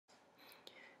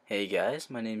Hey guys,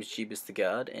 my name is Jeebus the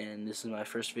God, and this is my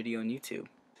first video on YouTube.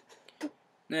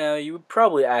 Now, you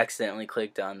probably accidentally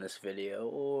clicked on this video,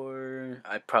 or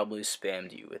I probably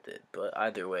spammed you with it, but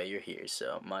either way, you're here,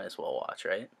 so might as well watch,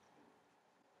 right?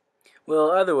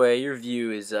 Well, either way, your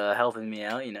view is helping me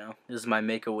out, you know. This is my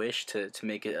make-a-wish to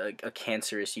make a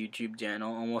cancerous YouTube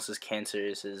channel, almost as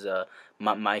cancerous as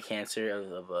my cancer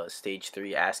of stage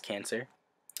 3 ass cancer.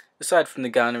 Aside from the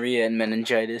gonorrhea and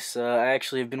meningitis, I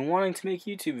actually have been wanting to make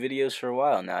YouTube videos for a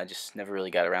while now. I just never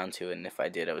really got around to it, and if I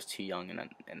did, I was too young,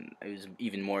 and it was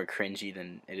even more cringy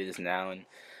than it is now, and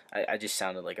I just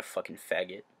sounded like a fucking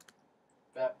faggot.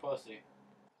 Fat pussy.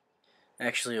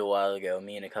 Actually, a while ago,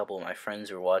 me and a couple of my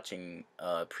friends were watching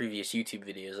previous YouTube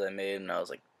videos I made when I was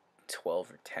like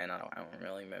 12 or 10. I don't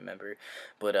really remember,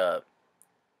 but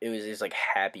it was like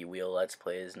Happy Wheel Let's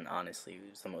Plays, and honestly,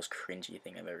 it was the most cringy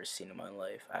thing I've ever seen in my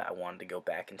life. I wanted to go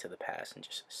back into the past and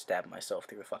just stab myself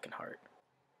through the fucking heart.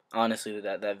 Honestly,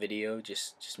 that video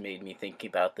just made me think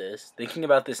about this. Thinking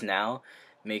about this now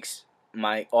makes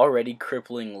my already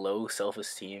crippling low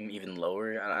self-esteem even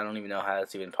lower. I don't even know how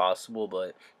that's even possible,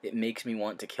 but it makes me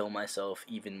want to kill myself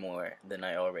even more than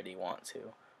I already want to.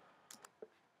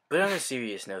 But on a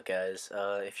serious note, guys,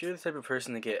 if you're the type of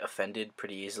person to get offended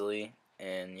pretty easily,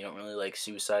 and you don't really like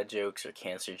suicide jokes or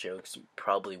cancer jokes, you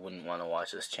probably wouldn't want to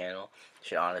watch this channel. You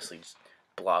should honestly just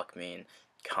block me and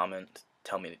comment,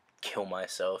 tell me to kill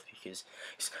myself because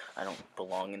I don't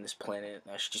belong in this planet.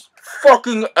 I should just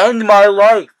fucking end my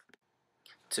life.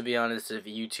 To be honest, if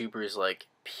YouTubers like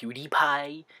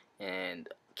PewDiePie and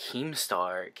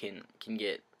Keemstar can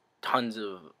get tons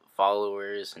of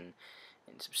followers and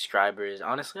subscribers,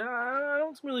 honestly, I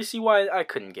don't really see why I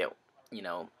couldn't get, you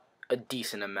know, a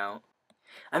decent amount.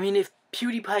 I mean, if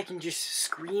PewDiePie can just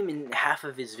scream in half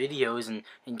of his videos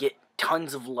and get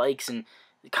tons of likes and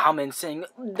comments saying,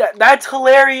 that's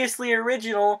hilariously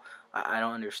original, I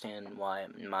don't understand why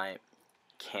my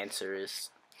cancerous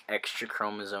extra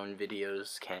chromosome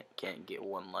videos can't get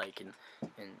one like and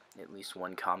at least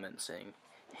one comment saying,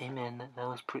 hey man, that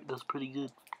was pretty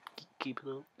good. Keep it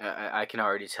up. I can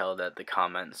already tell that the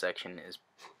comment section is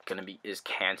gonna be as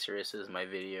cancerous as my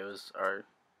videos are.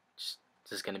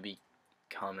 Just gonna be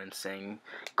comments saying,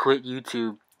 quit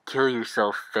YouTube, kill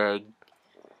yourself, fag.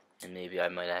 And maybe I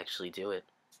might actually do it.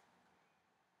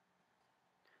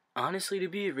 Honestly, to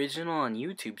be original on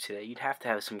YouTube today, you'd have to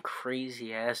have some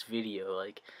crazy ass video,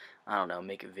 like, I don't know,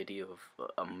 make a video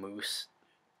of a moose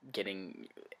getting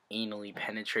anally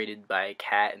penetrated by a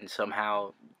cat and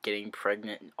somehow getting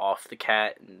pregnant off the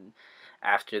cat, and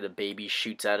after the baby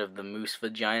shoots out of the moose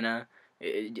vagina,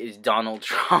 it is Donald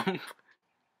Trump.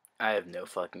 I have no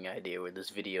fucking idea where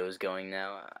this video is going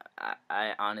now.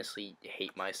 I honestly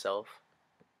hate myself.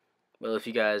 Well, if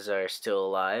you guys are still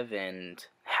alive and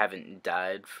haven't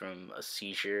died from a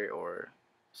seizure or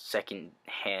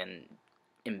second-hand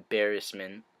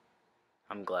embarrassment,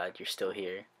 I'm glad you're still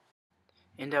here.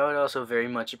 And I would also very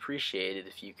much appreciate it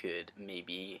if you could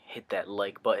maybe hit that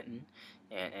like button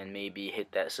and maybe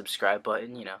hit that subscribe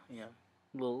button, you know,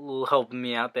 little helping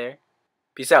me out there.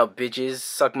 Peace out, bitches.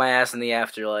 Suck my ass in the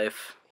afterlife.